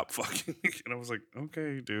dare stop fucking me. And I was like,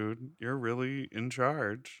 okay, dude, you're really in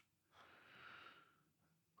charge.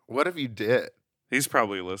 What if you did? He's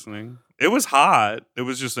probably listening. It was hot. It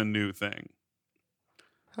was just a new thing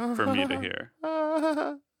for me to hear.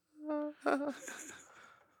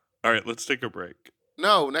 All right, let's take a break.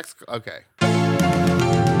 No, next. Okay.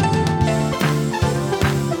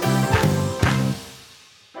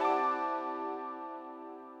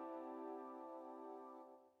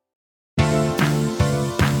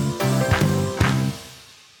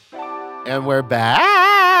 And we're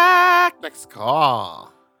back. Next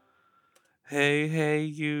call. Hey,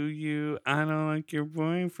 you. I don't like your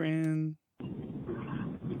boyfriend.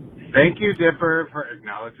 Thank you, Dipper, for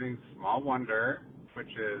acknowledging Small Wonder, which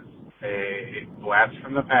is a blast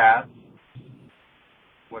from the past.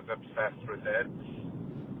 Was obsessed with it.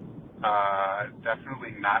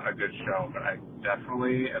 Definitely not a good show, but I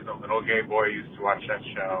definitely, as a little gay boy, used to watch that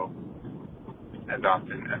show as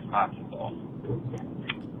often as possible.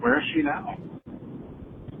 Where is she now?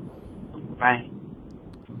 Bye.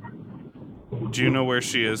 Do you know where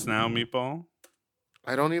she is now, Meatball?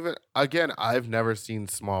 I don't even, again, I've never seen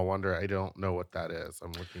Small Wonder. I don't know what that is.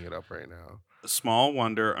 I'm looking it up right now. Small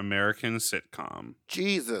Wonder, American sitcom.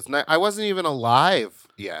 Jesus, I wasn't even alive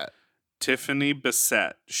yet. Tiffany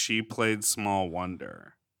Bissett, she played Small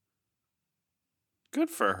Wonder. Good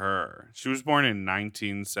for her. She was born in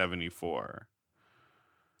 1974.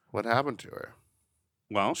 What happened to her?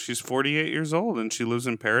 Well, she's 48 years old and she lives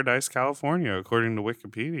in Paradise, California, according to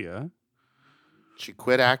Wikipedia. She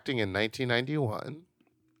quit acting in 1991.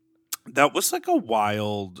 That was like a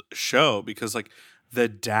wild show because like the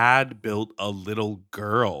dad built a little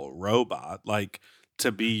girl robot like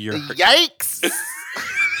to be your Yikes.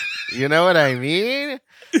 You know what I mean?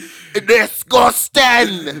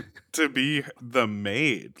 Disgusting. To be the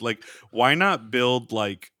maid. Like why not build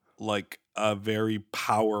like a very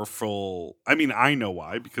powerful, I mean, I know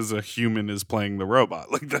why, because a human is playing the robot.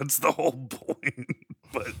 Like that's the whole point.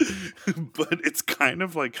 But it's kind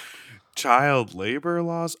of like child labor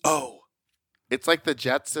laws. Oh, it's like the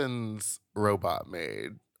Jetsons robot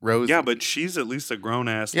maid. Rosie. Yeah, but she's at least a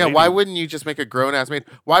grown-ass Yeah, lady. why wouldn't you just make a grown-ass maid?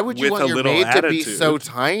 Why would you With want a your little maid to be attitude. so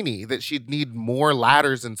tiny that she'd need more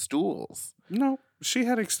ladders and stools? No, she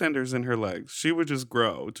had extenders in her legs. She would just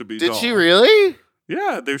grow to be Did tall. she really?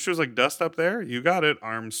 Yeah, she was like, dust up there. You got it.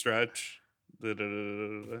 Arm stretch.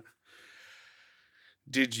 Da-da-da-da-da.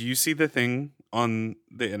 Did you see the thing on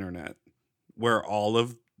the internet where all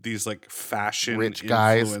of these like fashion Rich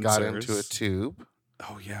guys influencers got into a tube.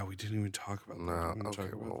 Oh yeah, we didn't even talk about that. No, okay,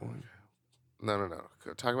 well, no.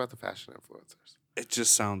 Go talk about the fashion influencers. It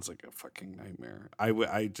just sounds like a fucking nightmare.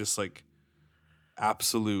 I just like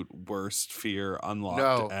absolute worst fear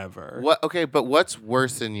unlocked ever. What? Okay, but what's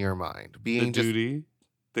worse in your mind? Being The duty,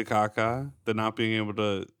 the caca, the not being able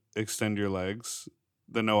to extend your legs,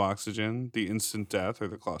 the no oxygen, the instant death, or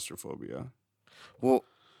the claustrophobia? Well,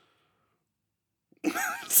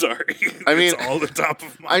 sorry. I mean, it's all the top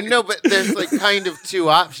of my I know, but there's like kind of two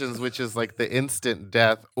options, which is like the instant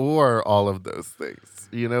death or all of those things.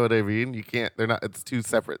 You know what I mean? You can't. They're not. It's two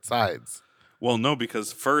separate sides. Well, no,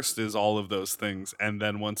 because first is all of those things, and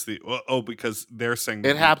then once because they're saying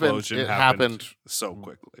It the happened. implosion It happened so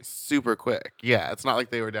quickly. super quick. Yeah, it's not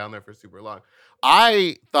like they were down there for super long.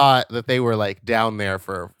 I thought that they were like down there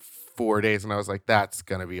for 4 days, and I was like, that's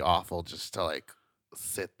gonna be awful just to like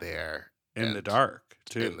sit there In the dark,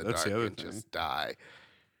 too. in the That's dark the other and thing. just die.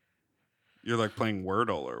 You're like playing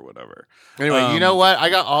Wordle or whatever. Anyway, you know what? I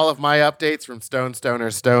got all of my updates from Stoner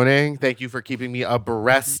Stoning. Thank you for keeping me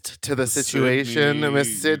abreast to the situation, Sydney,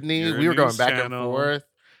 Miss Sydney. your We were going news back channel. and forth.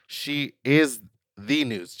 She is the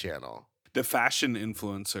news channel. The fashion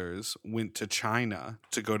influencers went to China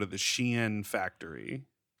to go to the Shein factory.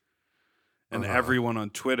 And everyone on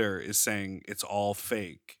Twitter is saying it's all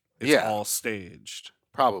fake. It's all staged.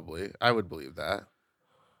 Probably. I would believe that.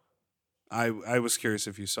 I was curious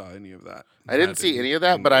if you saw any of that. I didn't see any of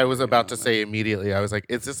that, but I was about to say immediately, I was like,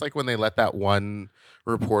 is this like when they let that one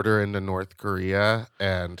reporter into North Korea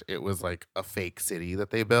and it was like a fake city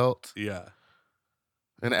that they built? Yeah.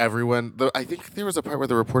 And everyone, I think there was a part where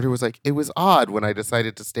the reporter was like, it was odd when I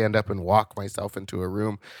decided to stand up and walk myself into a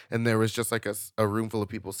room and there was just like a room full of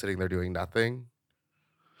people sitting there doing nothing.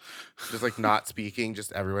 Just like not speaking,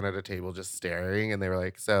 just everyone at a table just staring. And they were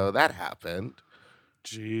like, so that happened.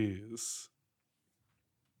 Jeez.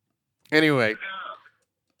 Anyway,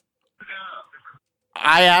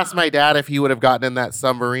 I asked my dad if he would have gotten in that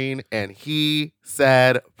submarine, and he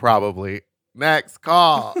said probably. Next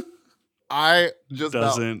call. I just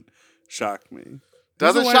doesn't shock me.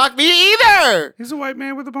 Doesn't shock me either. He's a white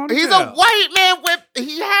man with a ponytail. He's a white man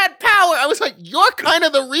he had power. I was like, you're kind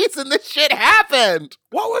of the reason this shit happened.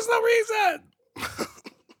 What was the reason?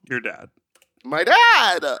 Your dad. My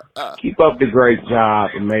dad. Keep up the great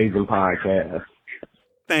job. Amazing podcast.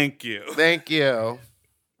 Thank you. Thank you.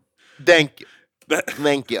 Thank you.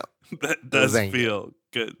 Thank you. That does Thank feel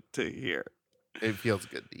good to hear. It feels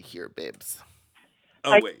good to hear, babes.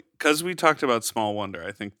 Oh, wait. Because we talked about Small Wonder,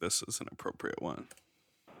 I think this is an appropriate one.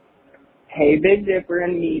 Hey, Big Dipper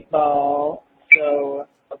and Meatball. So,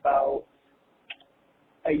 about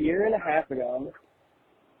a year and a half ago,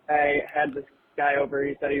 I had this guy over.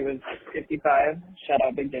 He said he was 55. Shout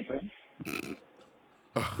out Big Dipper.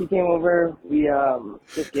 He came over. We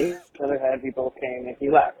just gave each other head. We both came and he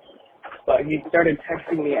left. But he started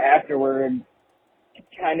texting me afterward,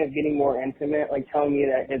 kind of getting more intimate, like telling me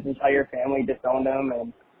that his entire family disowned him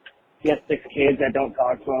and he has 6 kids that don't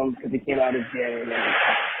talk to him because he came out as gay and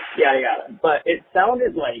yada yada. But it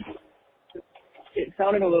sounded a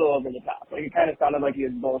little over the top. Like it kind of sounded like he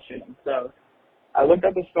was bullshitting. So I looked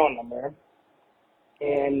up his phone number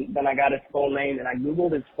and then I got his full name and I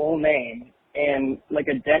Googled his full name. And like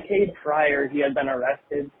a decade prior, he had been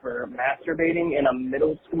arrested for masturbating in a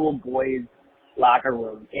middle school boys' locker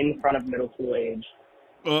room in front of middle school age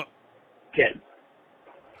kids.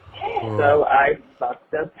 So I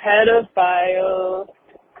fucked a pedophile.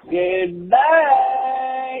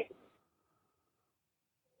 Goodbye.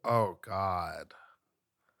 Oh God.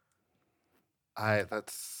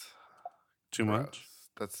 That's too gross. much.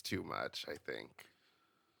 That's too much, I think.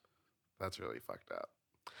 That's really fucked up.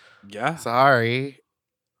 Yeah. Sorry.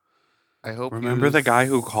 I hope Remember the guy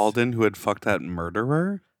who called in who had fucked that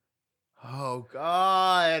murderer? Oh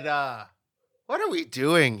God. What are we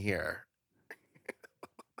doing here?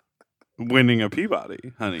 Winning a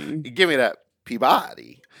Peabody, honey. Give me that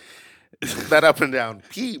Peabody. That up and down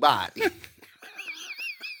Peabody.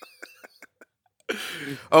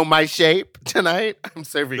 Oh, my shape tonight? I'm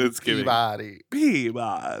serving Peabody.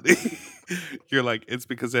 Peabody. You're like, it's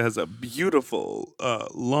because it has a beautiful,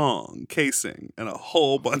 long casing and a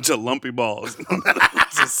whole bunch of lumpy balls.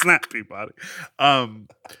 It's a snap Peabody.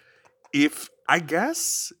 If I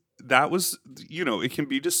guess that was, it can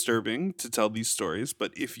be disturbing to tell these stories,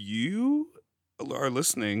 but if you are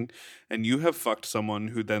listening and you have fucked someone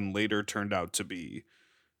who then later turned out to be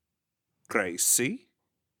crazy,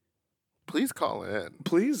 please call in.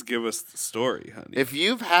 Please give us the story, honey. If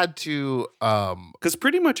you've had to, because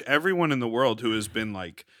pretty much everyone in the world who has been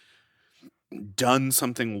like done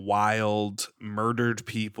something wild, murdered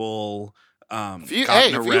people, gotten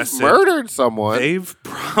if arrested, you've murdered someone, they've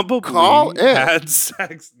probably call in. had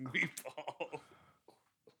sex with Meatball.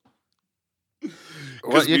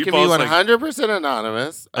 Well, you can be 100%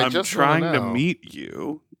 anonymous. I'm just trying wanna to know. meet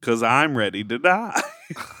you because I'm ready to die.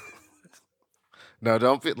 No,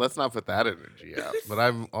 let's not put that energy out. But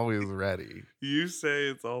I'm always ready. You say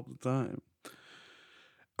it's all the time.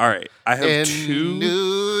 All right, I have In two.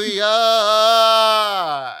 New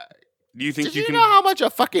York. Do you think Did you you can? know how much a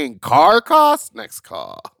fucking car costs? Next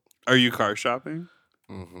call. Are you car shopping?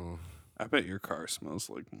 Mm-hmm. I bet your car smells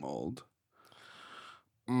like mold.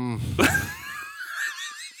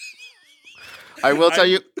 I will tell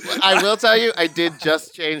you, I did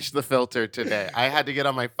just change the filter today. I had to get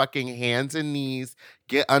on my fucking hands and knees,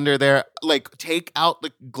 get under there, like take out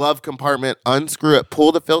the glove compartment, unscrew it,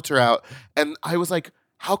 pull the filter out. And I was like,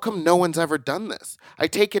 how come no one's ever done this? I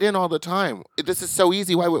take it in all the time. This is so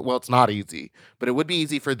easy. Well, it's not easy, but it would be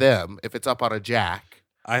easy for them if it's up on a jack.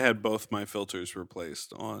 I had both my filters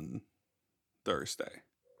replaced on Thursday.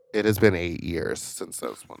 It has been 8 years since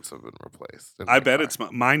those ones have been replaced. I bet it's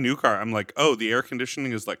my new car. I'm like, oh, the air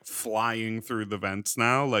conditioning is like flying through the vents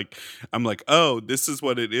now. Like, I'm like, oh, this is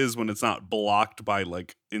what it is when it's not blocked by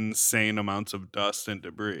like insane amounts of dust and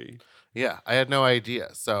debris. Yeah, I had no idea.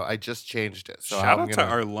 So I just changed it. So Shout out to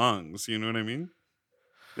our lungs. You know what I mean?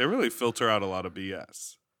 They really filter out a lot of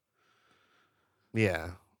BS.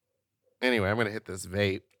 Yeah. Anyway, I'm going to hit this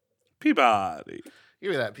vape. Peabody.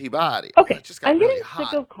 Give me that Peabody. Okay, I'm really getting hot.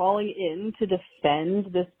 sick of calling in to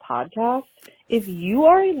defend this podcast. If you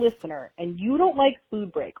are a listener and you don't like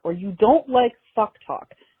Food Break or you don't like Fuck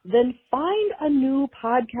Talk, then find a new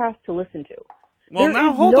podcast to listen to. Well, There now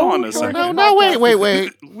is hold no on a shortage second. of No, podcasts.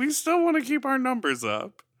 wait. We still want to keep our numbers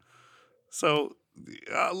up. So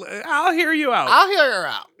I'll hear you out. I'll hear you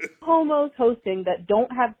out. Homos hosting that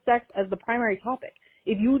don't have sex as the primary topic.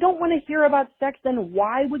 If you don't want to hear about sex, then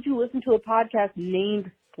why would you listen to a podcast named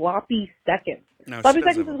Sloppy Seconds? No, she Sloppy doesn't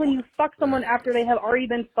Seconds have is when you fuck someone after they have already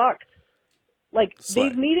been fucked. Like, Slay.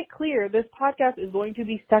 they've made it clear this podcast is going to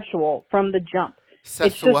be sexual from the jump.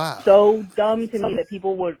 Sexual. It's just so dumb to me that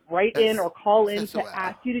people would write in or call in Sexual. to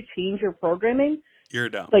ask you to change your programming. You're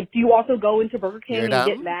dumb. Like, do you also go into Burger King You're and dumb.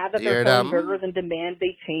 get mad that You're they're selling dumb. burgers and demand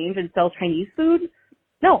they change and sell Chinese food?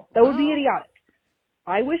 No, that would be idiotic.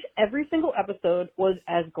 I wish every single episode was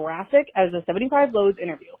as graphic as the 75 Loads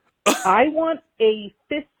interview. I want a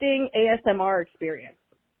fisting ASMR experience.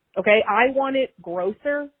 Okay? I want it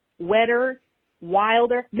grosser, wetter,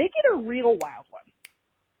 wilder. Make it a real wild one.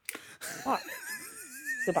 Fuck.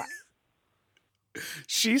 Goodbye.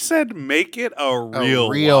 She said, "Make it a A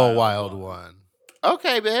real, wild one.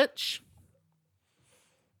 Okay, bitch.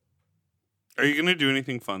 Are you gonna do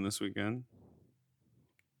anything fun this weekend?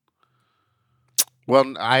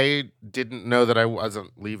 Well, I didn't know that I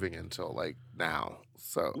wasn't leaving until like now.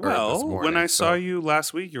 So, or this Well, morning, when I saw so. you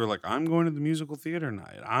last week, you were like, "I'm going to the musical theater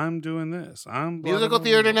night. I'm doing this. I'm blah, Musical blah, blah,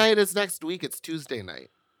 theater blah." night is next week. It's Tuesday night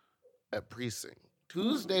at Precinct.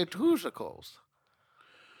 Tuesday Tusicles.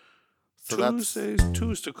 So Tuesdays,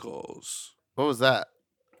 Tuesticles. what was that?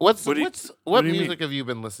 What What do you- what what do you music mean? have you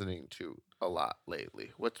been listening to a lot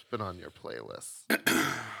lately? What's been on your playlist?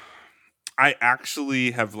 I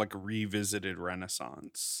actually have like revisited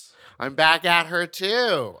Renaissance. I'm back at her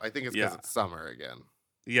too. I think it's because Yeah. it's summer again.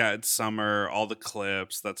 Yeah, it's summer. All the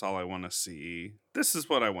clips. That's all I want to see. This is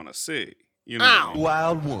what I want to see. You know. Ow. what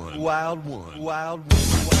I mean? Wild one, wild one, wild one.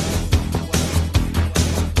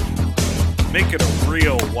 Make it a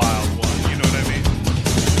real wild one. You know what I mean?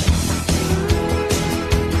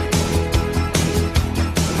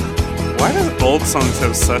 Why do old songs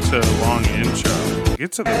have such a long intro?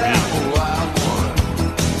 Get to the beat. Wild one.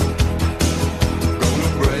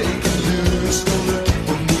 Gonna break it loose, gonna keep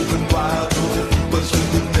on moving wild. But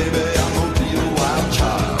sleeping, baby, I'm a real wild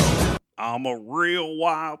child. I'm a real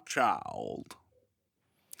wild child.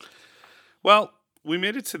 Well, we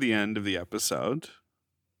made it to the end of the episode.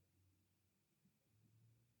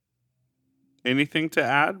 Anything to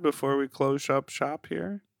add before we close up shop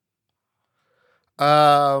here?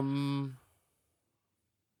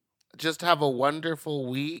 Just have a wonderful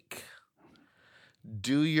week.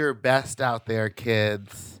 Do your best out there,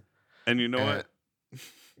 kids. And you know And what?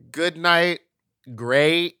 Good night.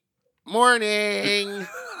 Great morning.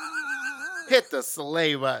 Hit the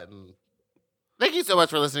slay button. Thank you so much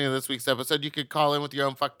for listening to this week's episode. You could call in with your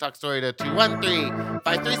own fuck talk story to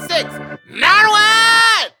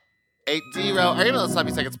 213-536-9180 or email us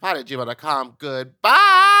sloppysecondspod@gmail.com.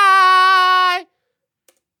 Goodbye.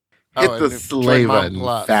 Hit the and slay join Mom button,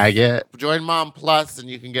 Plus. faggot. Join Mom Plus and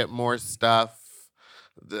you can get more stuff.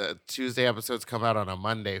 The Tuesday episodes come out on a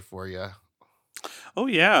Monday for you. Oh,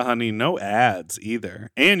 yeah, honey. No ads either.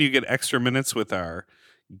 And you get extra minutes with our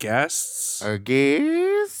guests. Our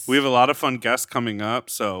guests? We have a lot of fun guests coming up,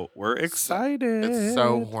 so we're excited. It's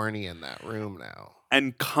so horny in that room now.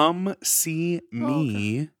 And come see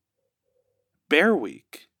me Bear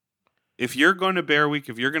Week. If you're going to Bear Week,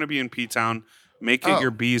 if you're going to be in P-Town, make it your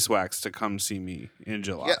beeswax to come see me in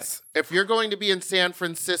July. Yes. If you're going to be in San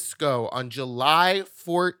Francisco on July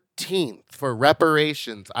 14th for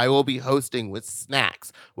reparations, I will be hosting with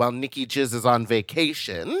snacks while Nikki Jizz is on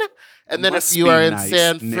vacation. And then Must if you be are in nice,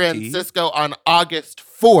 San Nikki. Francisco on August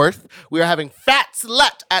 4th, we are having Fat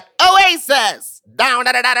Slut at Oasis. Down,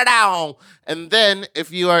 da, da, da, da, down. And then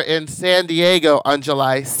if you are in San Diego on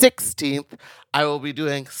July 16th, I will be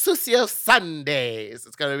doing Sucio Sundays.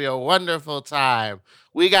 It's going to be a wonderful time.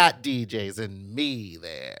 We got DJs and me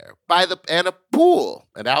there and a pool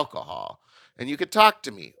and alcohol. And you can talk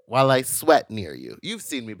to me while I sweat near you. You've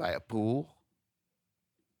seen me by a pool.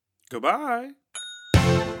 Goodbye.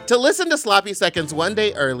 To listen to Sloppy Seconds one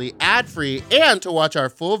day early, ad-free, and to watch our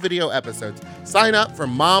full video episodes, sign up for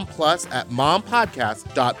Mom Plus at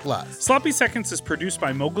mompodcast.plus. Sloppy Seconds is produced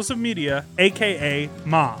by Moguls of Media, a.k.a.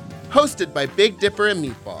 Mom. Hosted by Big Dipper and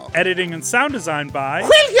Meatball. Editing and sound design by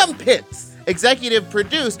William Pitts. Executive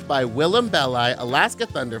produced by Willem Belli, Alaska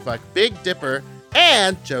Thunderfuck, Big Dipper,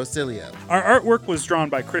 and Joe Cilio. Our artwork was drawn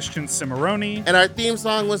by Christian Cimarroni. And our theme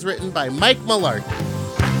song was written by Mike Malarkey.